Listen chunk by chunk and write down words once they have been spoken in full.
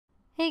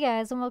Hey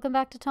guys, and welcome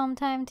back to Tome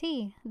Time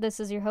Tea.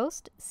 This is your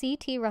host,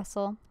 C.T.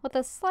 Russell, with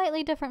a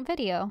slightly different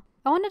video.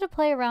 I wanted to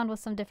play around with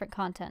some different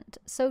content,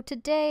 so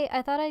today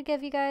I thought I'd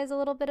give you guys a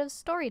little bit of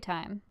story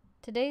time.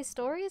 Today's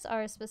stories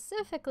are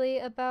specifically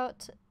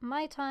about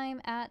my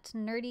time at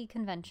nerdy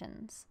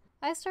conventions.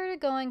 I started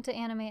going to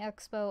Anime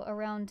Expo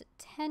around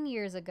 10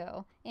 years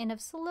ago, and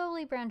have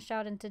slowly branched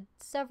out into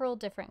several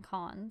different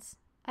cons.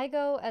 I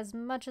go as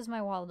much as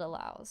my wallet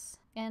allows,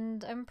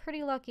 and I'm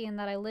pretty lucky in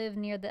that I live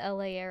near the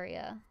LA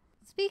area.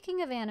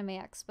 Speaking of Anime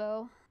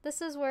Expo,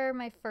 this is where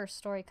my first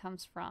story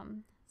comes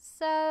from.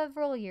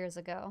 Several years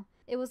ago,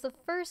 it was the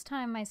first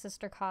time my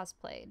sister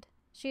cosplayed.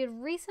 She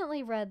had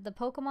recently read the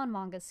Pokemon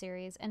manga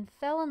series and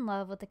fell in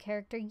love with the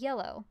character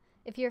Yellow.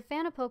 If you're a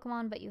fan of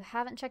Pokemon but you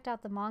haven't checked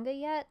out the manga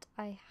yet,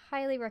 I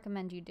highly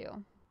recommend you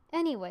do.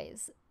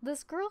 Anyways,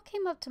 this girl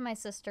came up to my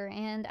sister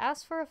and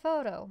asked for a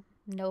photo.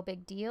 No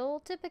big deal,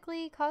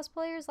 typically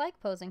cosplayers like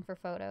posing for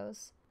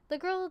photos. The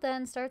girl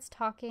then starts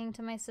talking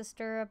to my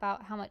sister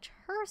about how much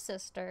her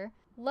sister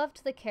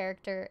loved the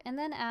character and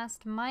then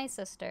asked my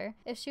sister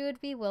if she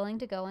would be willing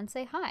to go and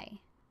say hi.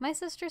 My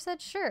sister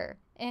said sure,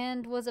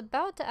 and was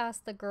about to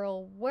ask the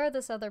girl where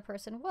this other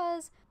person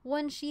was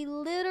when she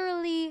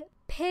literally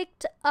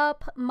picked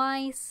up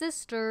my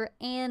sister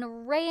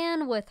and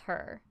ran with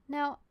her.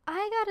 Now,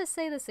 I gotta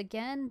say this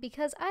again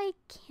because I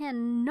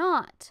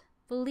cannot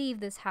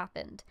believe this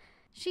happened.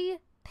 She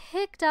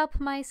picked up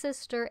my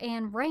sister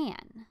and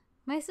ran.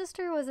 My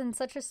sister was in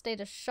such a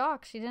state of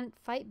shock, she didn't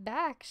fight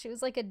back. She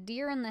was like a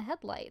deer in the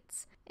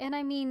headlights. And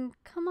I mean,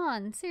 come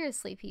on,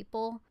 seriously,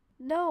 people.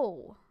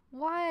 No.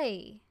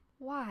 Why?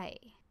 Why?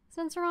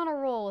 Since we're on a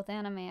roll with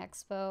Anime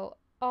Expo,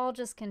 I'll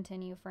just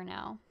continue for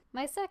now.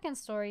 My second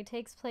story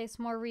takes place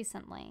more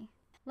recently.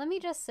 Let me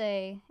just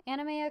say,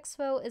 Anime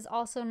Expo is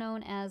also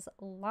known as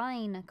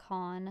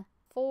LineCon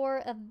for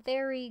a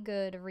very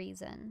good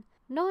reason.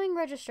 Knowing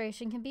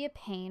registration can be a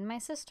pain, my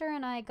sister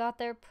and I got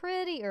there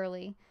pretty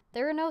early.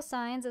 There were no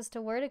signs as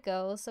to where to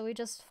go, so we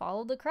just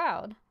followed the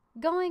crowd.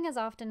 Going as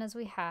often as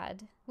we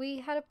had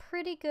a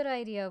pretty good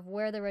idea of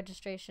where the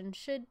registration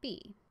should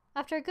be.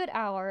 After a good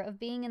hour of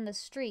being in the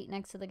street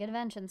next to the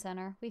convention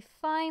center, we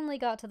finally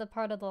got to the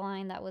part of the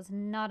line that was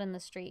not in the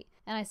street,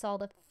 and I saw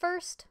the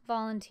first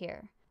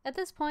volunteer. At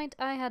this point,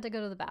 I had to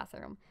go to the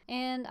bathroom,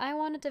 and I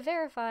wanted to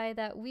verify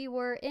that we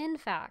were, in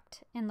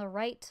fact, in the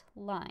right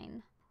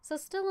line. So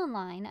still in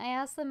line, I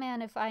asked the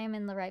man if I am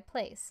in the right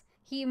place.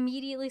 He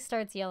immediately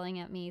starts yelling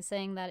at me,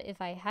 saying that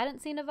if I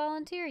hadn't seen a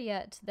volunteer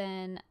yet,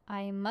 then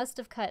I must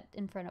have cut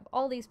in front of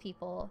all these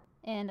people,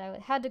 and I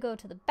had to go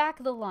to the back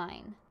of the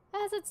line.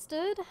 As it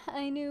stood,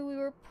 I knew we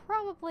were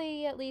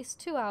probably at least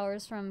 2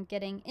 hours from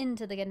getting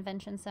into the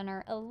convention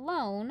center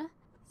alone,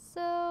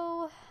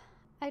 so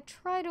I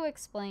tried to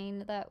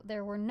explain that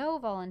there were no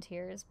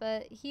volunteers,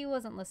 but he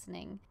wasn't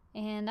listening,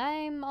 and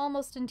I'm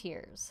almost in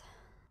tears.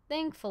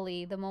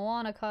 Thankfully, the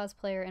Moana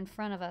cosplayer in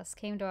front of us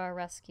came to our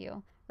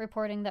rescue,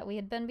 reporting that we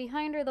had been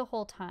behind her the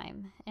whole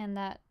time, and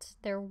that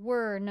there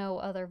were no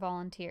other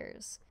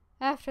volunteers.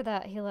 After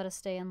that, he let us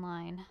stay in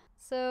line.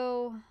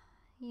 So,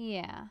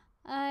 yeah,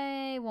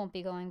 I won't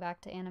be going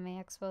back to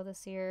Anime Expo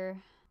this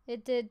year.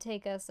 It did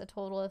take us a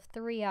total of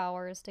 3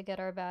 hours to get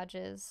our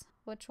badges,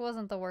 which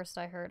wasn't the worst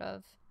I heard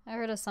of. I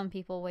heard of some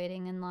people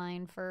waiting in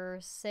line for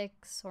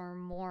 6 or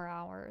more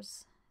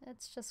hours.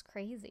 It's just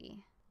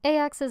crazy.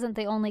 AX isn't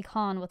the only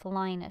con with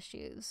line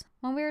issues.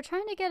 When we were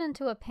trying to get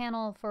into a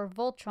panel for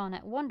Voltron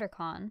at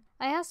WonderCon,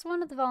 I asked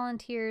one of the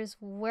volunteers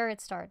where it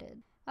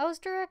started. I was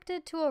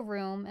directed to a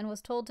room and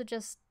was told to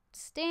just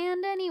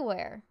stand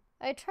anywhere.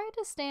 I tried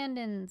to stand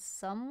in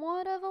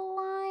somewhat of a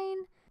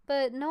line,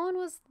 but no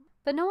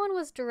one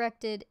was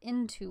directed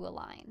into a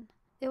line.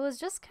 It was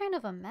just kind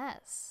of a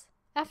mess.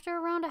 After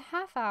around a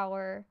half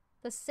hour,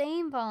 the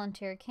same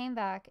volunteer came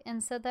back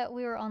and said that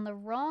we were on the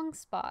wrong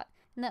spot,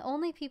 and that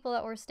only people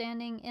that were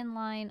standing in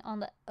line on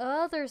the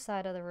other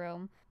side of the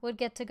room would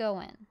get to go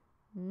in.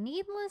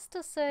 Needless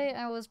to say,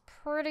 I was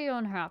pretty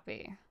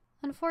unhappy.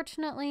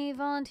 Unfortunately,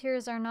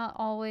 volunteers are not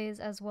always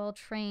as well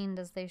trained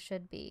as they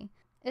should be.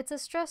 It's a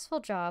stressful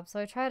job, so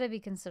I try to be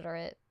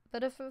considerate,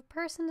 but if a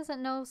person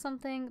doesn't know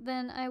something,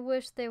 then I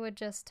wish they would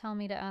just tell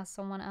me to ask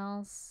someone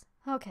else.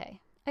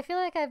 Okay. I feel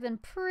like I've been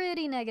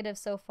pretty negative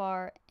so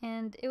far,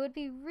 and it would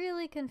be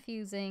really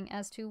confusing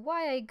as to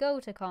why I go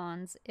to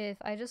cons if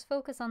I just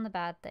focus on the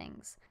bad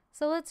things.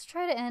 So let's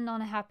try to end on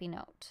a happy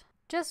note.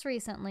 Just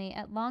recently,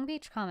 at Long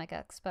Beach Comic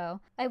Expo,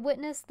 I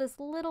witnessed this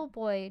little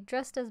boy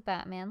dressed as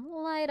Batman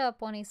light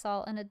up when he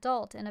saw an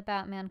adult in a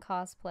Batman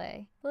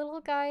cosplay. The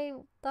little guy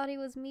thought he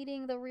was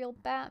meeting the real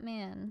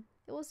Batman.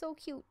 It was so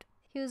cute.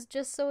 He was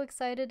just so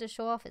excited to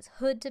show off his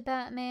hood to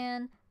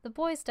Batman. The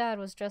boy's dad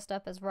was dressed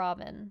up as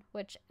Robin,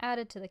 which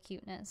added to the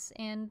cuteness,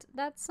 and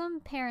that's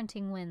some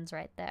parenting wins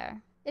right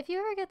there. If you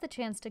ever get the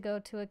chance to go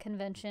to a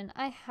convention,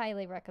 I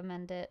highly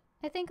recommend it.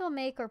 I think I'll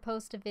make or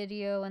post a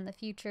video in the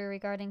future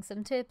regarding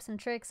some tips and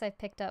tricks I've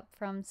picked up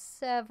from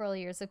several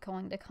years of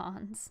going to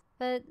cons.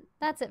 But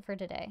that's it for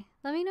today.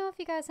 Let me know if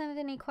you guys have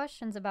any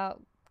questions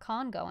about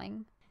con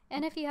going.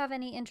 And if you have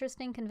any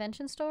interesting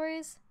convention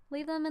stories,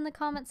 leave them in the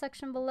comment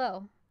section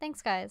below.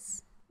 Thanks,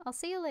 guys. I'll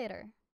see you later.